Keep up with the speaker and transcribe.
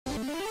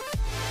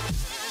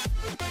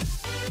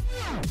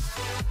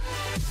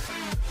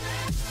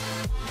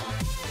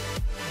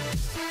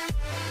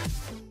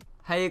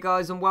Hey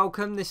guys and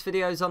welcome. This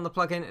video is on the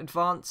plugin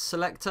Advanced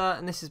Selector,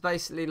 and this is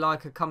basically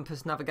like a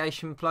compass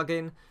navigation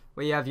plugin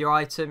where you have your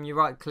item, you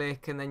right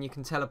click and then you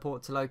can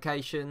teleport to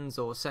locations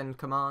or send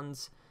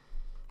commands.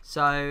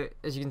 So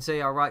as you can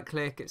see, I right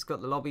click, it's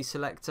got the lobby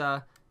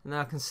selector, and then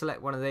I can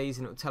select one of these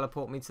and it will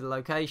teleport me to the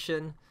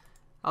location.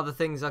 Other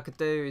things I could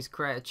do is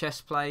create a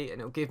chest plate and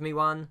it will give me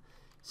one.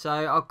 So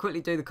I'll quickly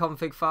do the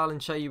config file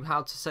and show you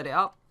how to set it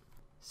up.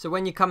 So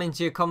when you come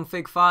into your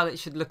config file, it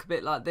should look a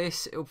bit like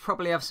this. It will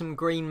probably have some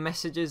green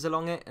messages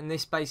along it, and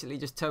this basically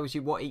just tells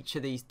you what each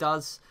of these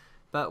does.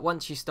 But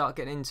once you start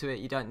getting into it,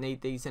 you don't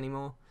need these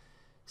anymore.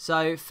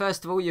 So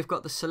first of all, you've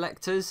got the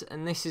selectors,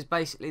 and this is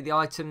basically the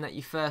item that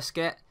you first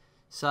get.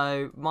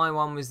 So my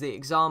one was the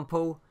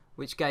example,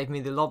 which gave me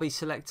the lobby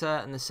selector,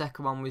 and the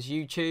second one was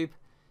YouTube.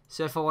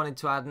 So if I wanted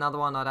to add another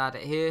one, I'd add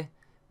it here.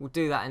 We'll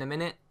do that in a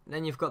minute.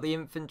 Then you've got the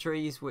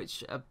inventories,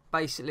 which are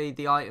basically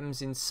the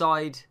items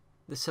inside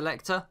the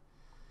selector.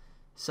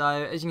 So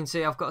as you can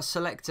see, I've got a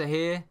selector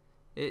here.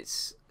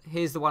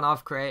 Here's the one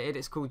I've created.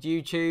 It's called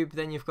YouTube.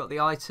 Then you've got the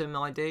item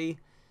ID.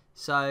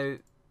 So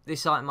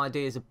this item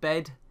ID is a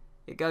bed.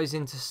 It goes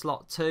into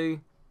slot 2.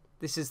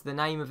 This is the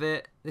name of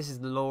it. This is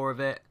the lore of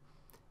it.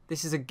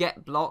 This is a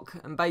get block,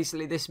 and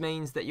basically this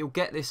means that you'll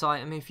get this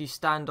item if you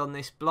stand on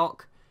this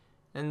block,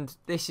 and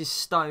this is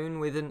stone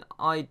with an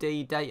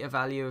ID data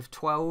value of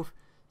 12.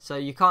 So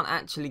you can't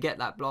actually get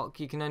that block.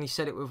 You can only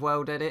set it with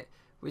world edit,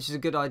 which is a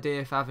good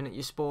idea for having it at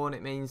your spawn.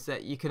 It means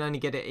that you can only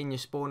get it in your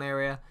spawn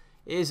area.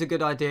 It is a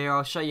good idea.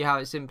 I'll show you how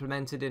it's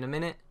implemented in a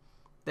minute.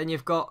 Then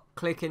you've got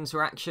click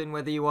interaction,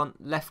 whether you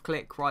want left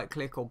click, right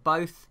click or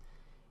both.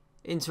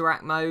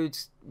 Interact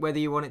modes, whether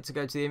you want it to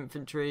go to the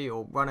infantry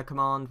or run a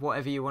command,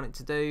 whatever you want it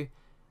to do.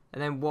 And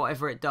then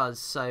whatever it does.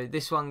 So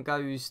this one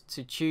goes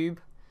to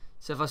tube.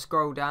 So if I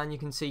scroll down, you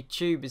can see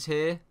tube is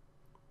here.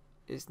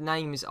 Its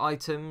name is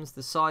items.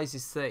 The size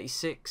is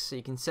 36, so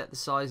you can set the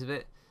size of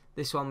it.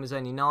 This one was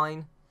only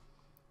 9.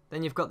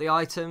 Then you've got the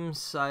items,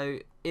 so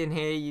in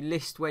here you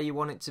list where you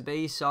want it to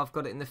be. So I've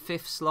got it in the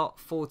 5th slot,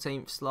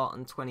 14th slot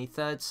and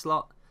 23rd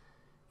slot.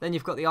 Then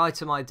you've got the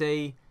item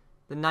ID,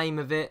 the name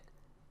of it,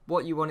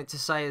 what you want it to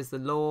say as the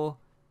lore.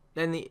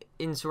 Then the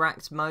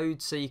interact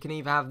mode, so you can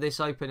either have this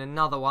open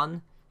another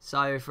one.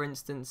 So for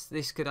instance,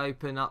 this could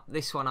open up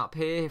this one up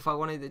here if I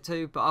wanted it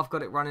to, but I've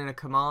got it running a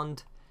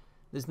command.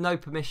 There's no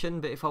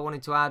permission, but if I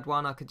wanted to add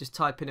one, I could just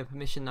type in a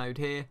permission node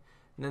here.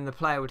 And then the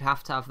player would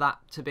have to have that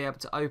to be able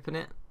to open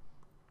it.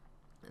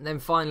 And then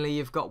finally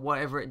you've got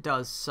whatever it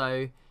does.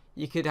 So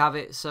you could have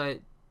it so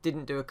it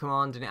didn't do a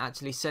command and it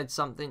actually said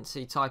something. So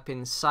you type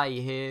in say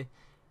here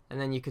and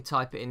then you could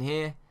type it in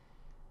here.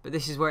 But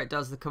this is where it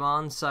does the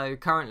command. So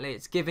currently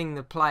it's giving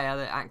the player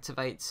that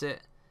activates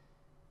it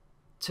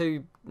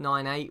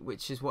 298,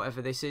 which is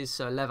whatever this is.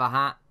 So leather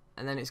hat.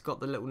 And then it's got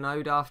the little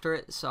node after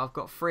it. So I've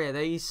got 3 of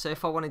these. So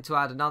if I wanted to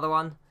add another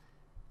one,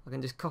 I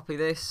can just copy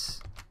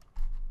this,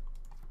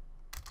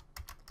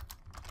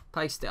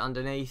 paste it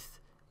underneath,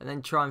 and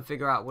then try and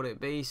figure out what it'd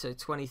be. So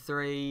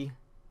 23,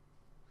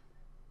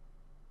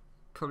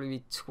 probably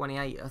be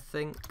 28 I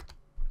think.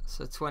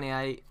 So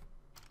 28,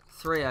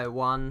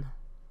 301,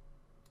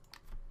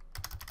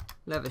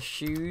 leather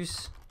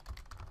shoes,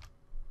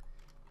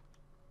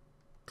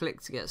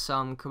 click to get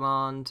some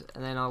command,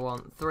 and then I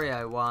want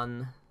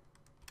 301,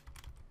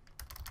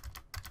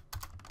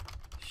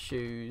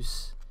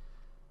 shoes,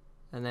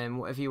 and then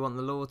whatever you want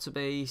the lore to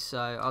be. So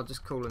I'll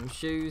just call them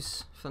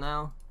shoes for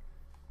now.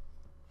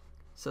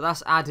 So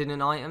that's adding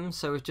an item.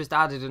 So we've just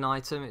added an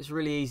item. It's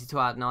really easy to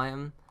add an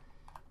item.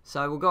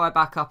 So we'll go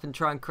back up and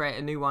try and create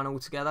a new one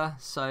altogether.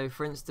 So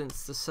for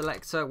instance, the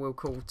selector we'll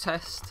call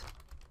test.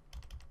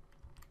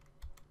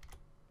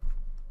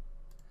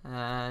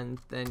 And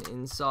then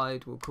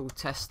inside we'll call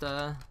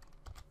tester.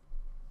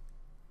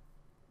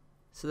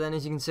 So then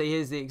as you can see,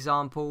 here's the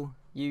example,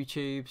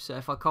 YouTube. So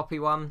if I copy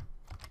one,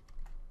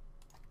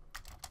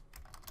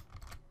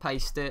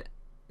 paste it,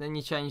 then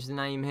you change the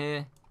name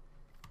here.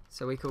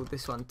 So we called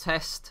this one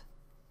test.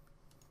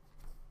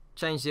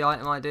 Change the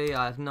item ID.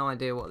 I have no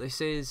idea what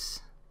this is.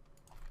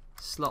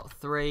 Slot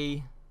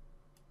 3.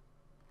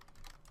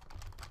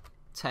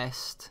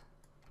 Test.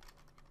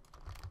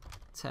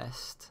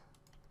 Test.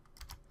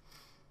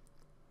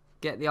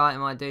 Get the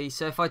item ID.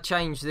 So if I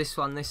change this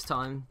one this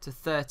time to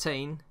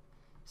 13,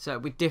 so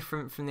it'll be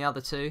different from the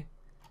other two.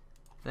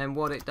 Then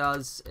what it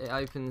does, it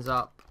opens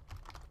up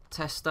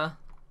tester.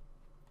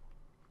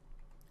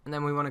 And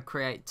then we want to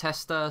create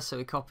tester, so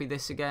we copy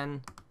this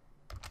again,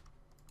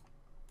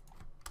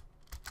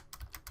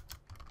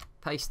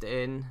 paste it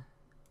in,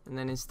 and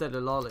then instead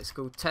of lol it's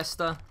called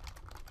tester.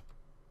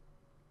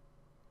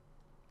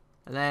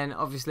 And then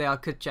obviously I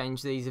could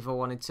change these if I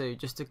wanted to,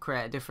 just to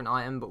create a different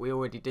item, but we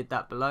already did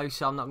that below,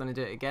 so I'm not going to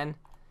do it again.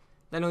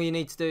 Then all you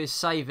need to do is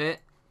save it,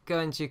 go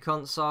into your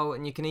console,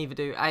 and you can either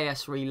do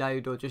AS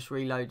reload or just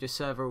reload your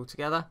server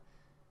altogether.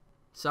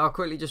 So I'll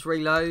quickly just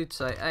reload,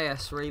 so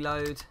AS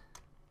reload,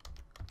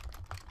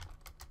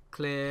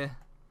 clear.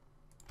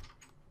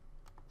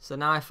 So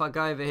now if I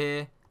go over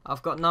here,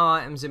 I've got no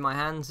items in my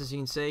hands, as you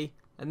can see,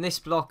 and this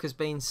block has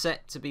been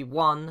set to be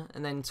 1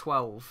 and then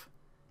 12,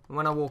 and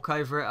when I walk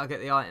over it I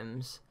get the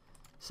items.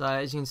 So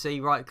as you can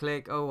see, right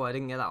click, oh I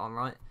didn't get that one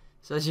right,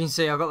 so as you can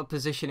see I got the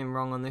positioning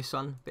wrong on this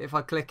one, but if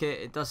I click it,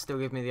 it does still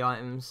give me the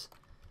items.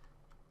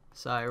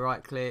 So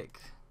right click,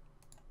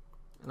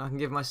 and I can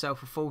give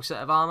myself a full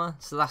set of armor,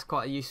 so that's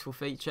quite a useful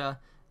feature.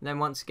 And then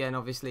once again,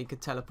 obviously,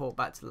 could teleport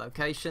back to the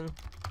location.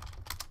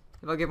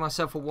 If I give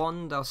myself a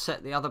wand, I'll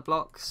set the other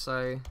blocks,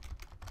 so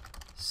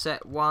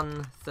set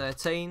 1,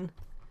 13.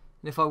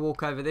 And if I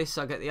walk over this,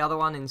 I get the other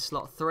one in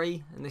slot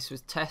 3, and this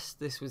was test,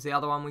 this was the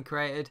other one we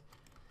created.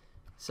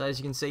 So as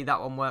you can see, that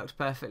one works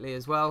perfectly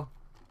as well.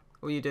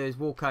 All you do is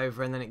walk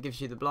over and then it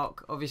gives you the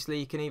block. Obviously,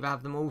 you can either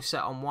have them all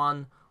set on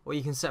 1, or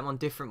you can set them on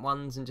different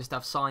ones and just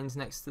have signs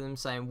next to them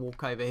saying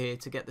walk over here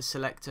to get the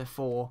selector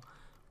for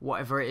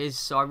whatever it is.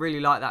 So I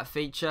really like that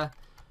feature,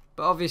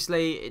 but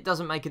obviously it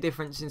doesn't make a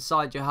difference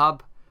inside your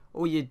hub.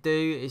 All you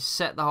do is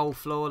set the whole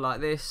floor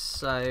like this,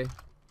 so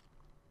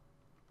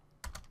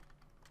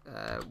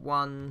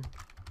 1,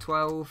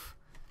 12,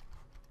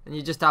 and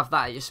you just have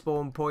that at your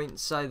spawn point.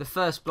 So the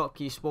first block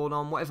you spawn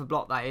on, whatever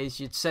block that is,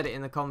 you'd set it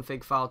in the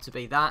config file to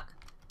be that,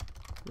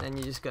 then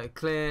you just go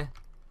clear.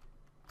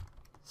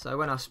 So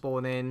when I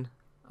spawn in,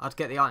 I'd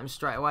get the item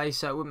straight away,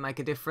 so it wouldn't make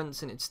a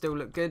difference and it'd still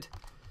look good.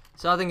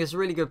 So I think it's a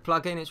really good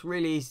plugin. It's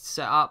really easy to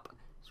set up,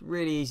 it's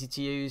really easy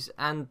to use,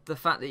 and the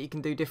fact that you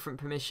can do different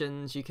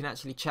permissions, you can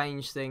actually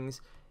change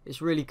things,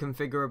 it's really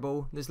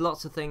configurable. There's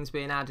lots of things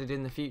being added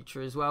in the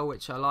future as well,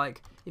 which I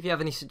like. If you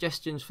have any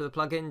suggestions for the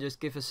plugin, just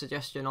give a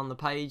suggestion on the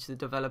page. The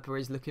developer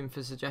is looking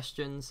for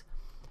suggestions.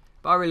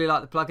 But I really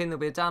like the plugin. There'll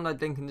be a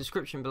download link in the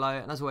description below,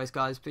 and as always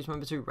guys, please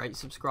remember to rate,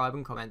 subscribe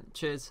and comment.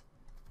 Cheers.